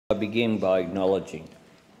I begin by acknowledging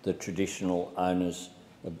the traditional owners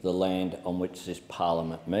of the land on which this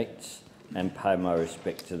Parliament meets and pay my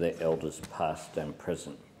respect to their elders past and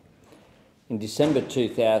present. In December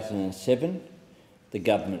 2007, the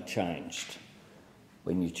government changed.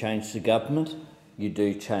 When you change the government, you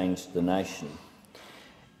do change the nation.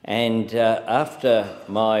 And after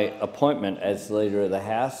my appointment as Leader of the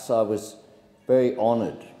House, I was very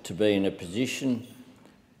honoured to be in a position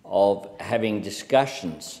of having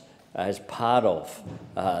discussions as part of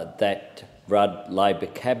that Rudd Labor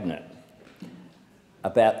Cabinet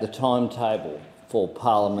about the timetable for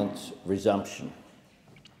Parliament's resumption.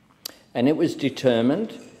 And it was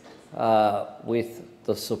determined, with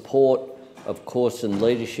the support, of course, and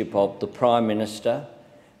leadership of the Prime Minister,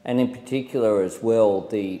 and in particular as well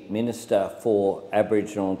the Minister for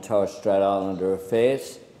Aboriginal and Torres Strait Islander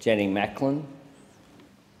Affairs, Jenny Macklin,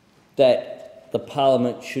 that the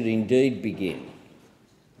Parliament should indeed begin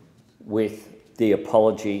with the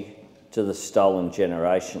apology to the stolen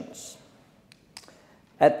generations.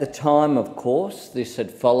 At the time, of course, this had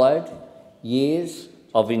followed years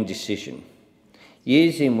of indecision,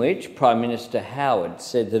 years in which Prime Minister Howard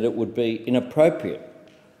said that it would be inappropriate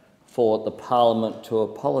for the Parliament to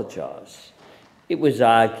apologise. It was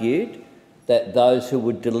argued that those who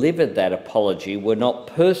would deliver that apology were not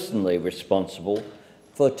personally responsible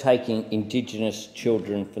for taking Indigenous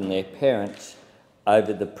children from their parents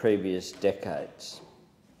over the previous decades.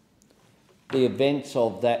 The events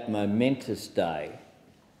of that momentous day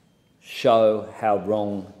show how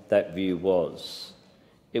wrong that view was.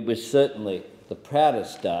 It was certainly the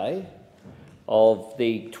proudest day of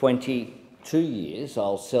the 22 years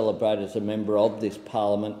I'll celebrate as a member of this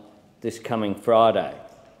Parliament this coming Friday.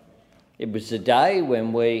 It was a day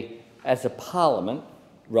when we, as a Parliament,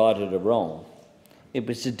 righted a wrong. It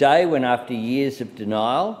was a day when, after years of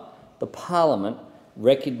denial, the Parliament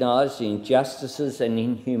recognised the injustices and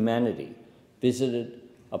inhumanity visited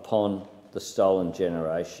upon the stolen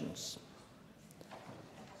generations.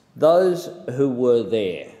 Those who were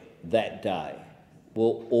there that day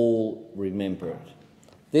will all remember it.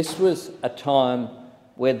 This was a time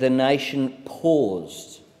where the nation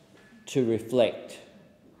paused to reflect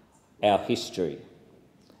our history,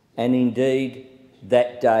 and indeed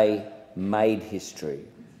that day made history.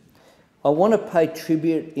 I want to pay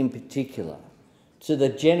tribute in particular to the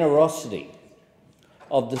generosity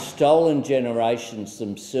of the stolen generations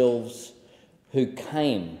themselves who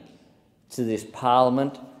came to this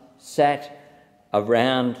Parliament, sat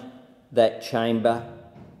around that chamber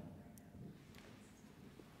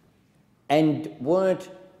and weren't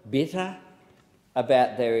bitter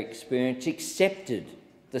about their experience, accepted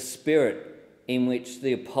the spirit in which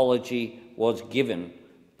the apology was given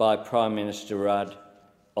by Prime Minister Rudd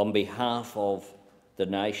on behalf of the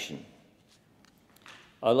nation.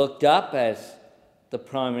 I looked up as the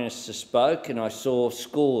Prime Minister spoke and I saw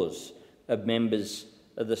scores of members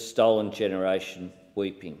of the stolen generation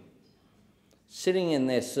weeping, sitting in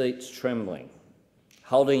their seats trembling,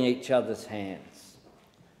 holding each other's hands.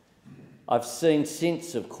 I've seen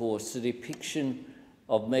since, of course, the depiction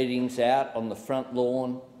of meetings out on the front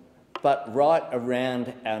lawn, but right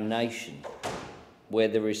around our nation, where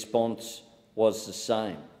the response was the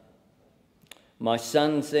same. My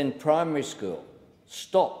son's then primary school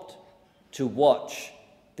stopped to watch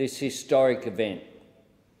this historic event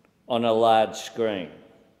on a large screen.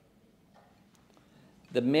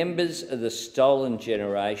 The members of the stolen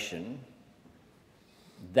generation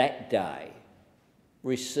that day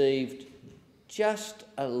received just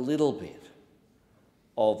a little bit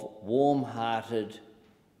of warm-hearted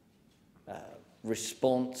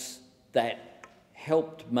response that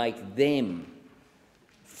helped make them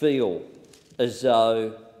feel as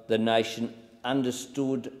though the nation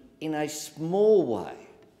understood in a small way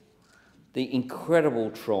the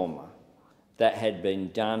incredible trauma that had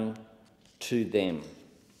been done to them.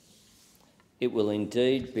 It will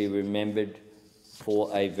indeed be remembered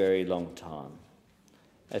for a very long time.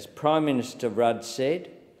 As Prime Minister Rudd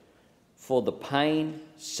said, for the pain,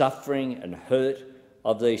 suffering and hurt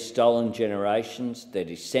of these stolen generations, their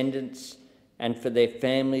descendants, and for their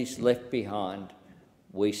families left behind,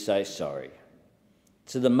 we say sorry.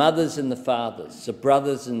 To the mothers and the fathers, the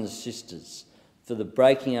brothers and the sisters, for the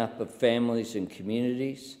breaking up of families and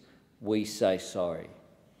communities, we say sorry.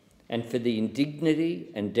 And for the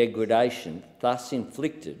indignity and degradation thus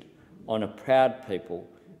inflicted on a proud people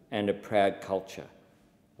and a proud culture,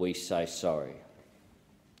 we say sorry.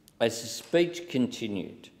 As the speech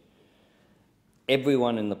continued,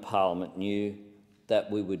 everyone in the Parliament knew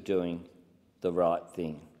that we were doing the right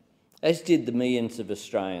thing, as did the millions of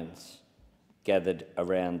Australians gathered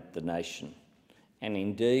around the nation. And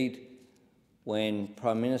indeed, when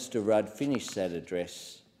Prime Minister Rudd finished that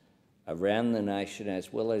address, around the nation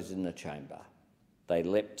as well as in the chamber, they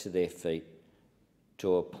leapt to their feet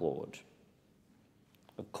to applaud.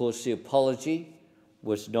 Of course, the apology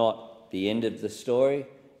was not the end of the story,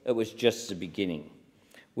 it was just the beginning.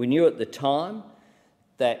 We knew at the time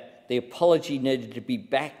that the apology needed to be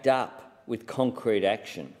backed up with concrete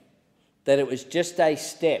action, that it was just a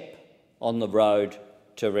step on the road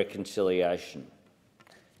to reconciliation.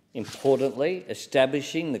 Importantly,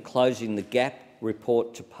 establishing the Closing the Gap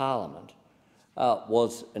report to Parliament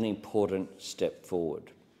was an important step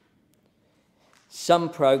forward. Some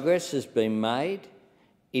progress has been made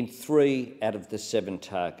in 3 out of the 7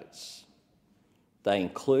 targets. They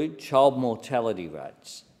include child mortality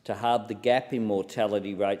rates, to halve the gap in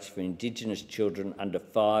mortality rates for Indigenous children under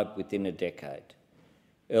 5 within a decade.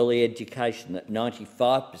 Early education, that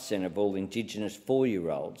 95% of all Indigenous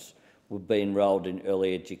 4-year-olds will be enrolled in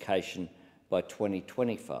early education by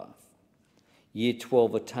 2025. Year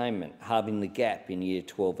 12 attainment, halving the gap in Year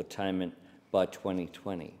 12 attainment by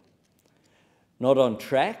 2020. Not on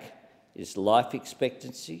track is life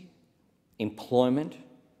expectancy, employment,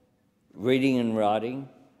 reading and writing,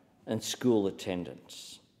 and school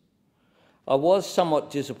attendance. I was somewhat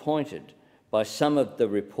disappointed by some of the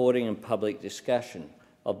reporting and public discussion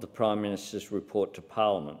of the Prime Minister's report to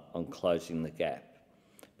Parliament on Closing the Gap,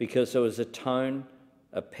 because there was a tone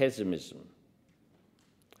of pessimism.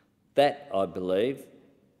 That, I believe,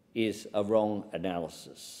 is a wrong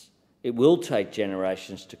analysis. It will take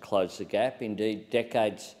generations to close the gap, indeed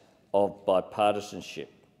decades of bipartisanship.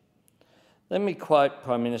 Let me quote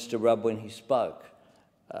Prime Minister Rudd when he spoke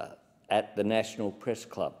at the National Press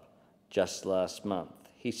Club just last month.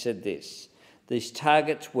 He said this: "These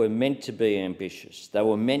targets were meant to be ambitious. They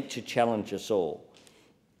were meant to challenge us all,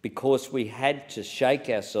 because we had to shake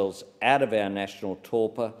ourselves out of our national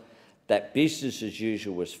torpor that business as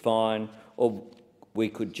usual was fine, or we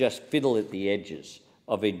could just fiddle at the edges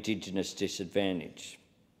of Indigenous disadvantage."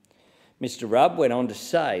 Mr Rudd went on to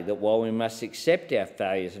say that while we must accept our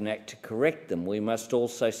failures and act to correct them, we must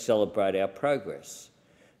also celebrate our progress.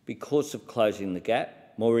 Because of Closing the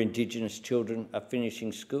Gap, more Indigenous children are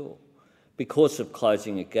finishing school. Because of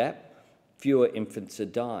Closing a Gap, fewer infants are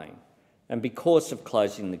dying. And because of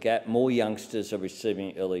Closing the Gap, more youngsters are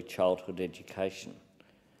receiving early childhood education.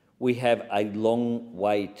 We have a long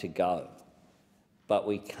way to go, but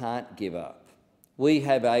we can't give up. We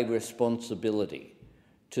have a responsibility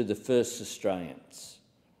to the first Australians,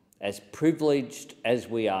 as privileged as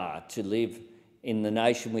we are to live in the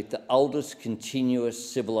nation with the oldest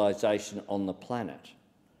continuous civilisation on the planet,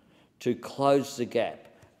 to close the gap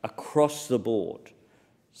across the board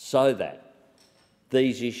so that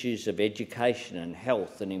these issues of education and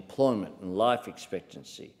health and employment and life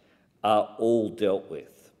expectancy are all dealt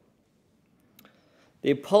with.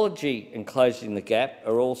 The apology and Closing the Gap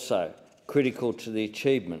are also critical to the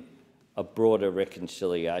achievement of broader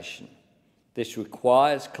reconciliation. This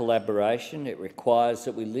requires collaboration, it requires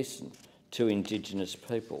that we listen to Indigenous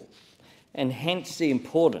people, and hence the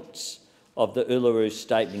importance of the Uluru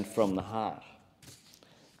Statement from the Heart.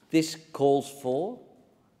 This calls for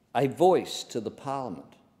a voice to the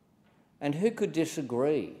Parliament, and who could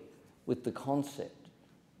disagree with the concept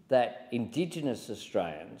that Indigenous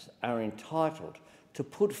Australians are entitled to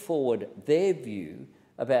put forward their view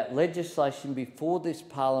about legislation before this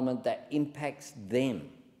Parliament that impacts them.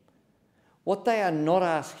 What they are not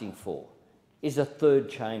asking for is a third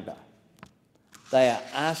chamber. They are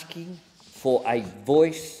asking for a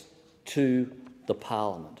voice to the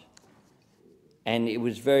Parliament. And it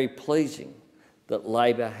was very pleasing that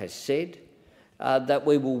Labor has said that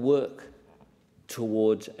we will work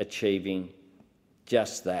towards achieving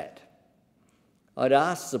just that. I'd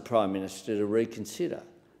ask the Prime Minister to reconsider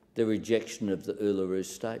the rejection of the Uluru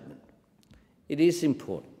Statement. It is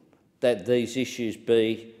important that these issues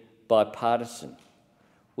be bipartisan.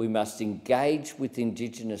 We must engage with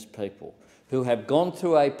Indigenous people who have gone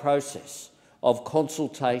through a process of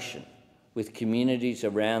consultation with communities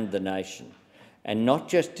around the nation, and not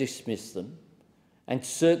just dismiss them, and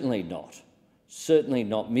certainly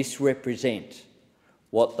not misrepresent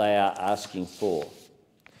what they are asking for.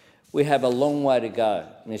 We have a long way to go,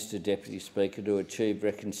 Mr Deputy Speaker, to achieve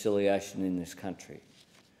reconciliation in this country,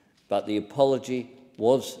 but the apology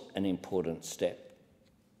was an important step.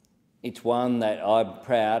 It's one that I'm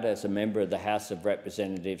proud, as a member of the House of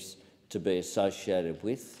Representatives, to be associated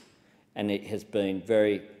with, and it has been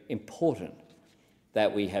very important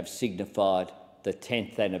that we have signified the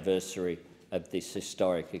 10th anniversary of this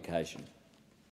historic occasion.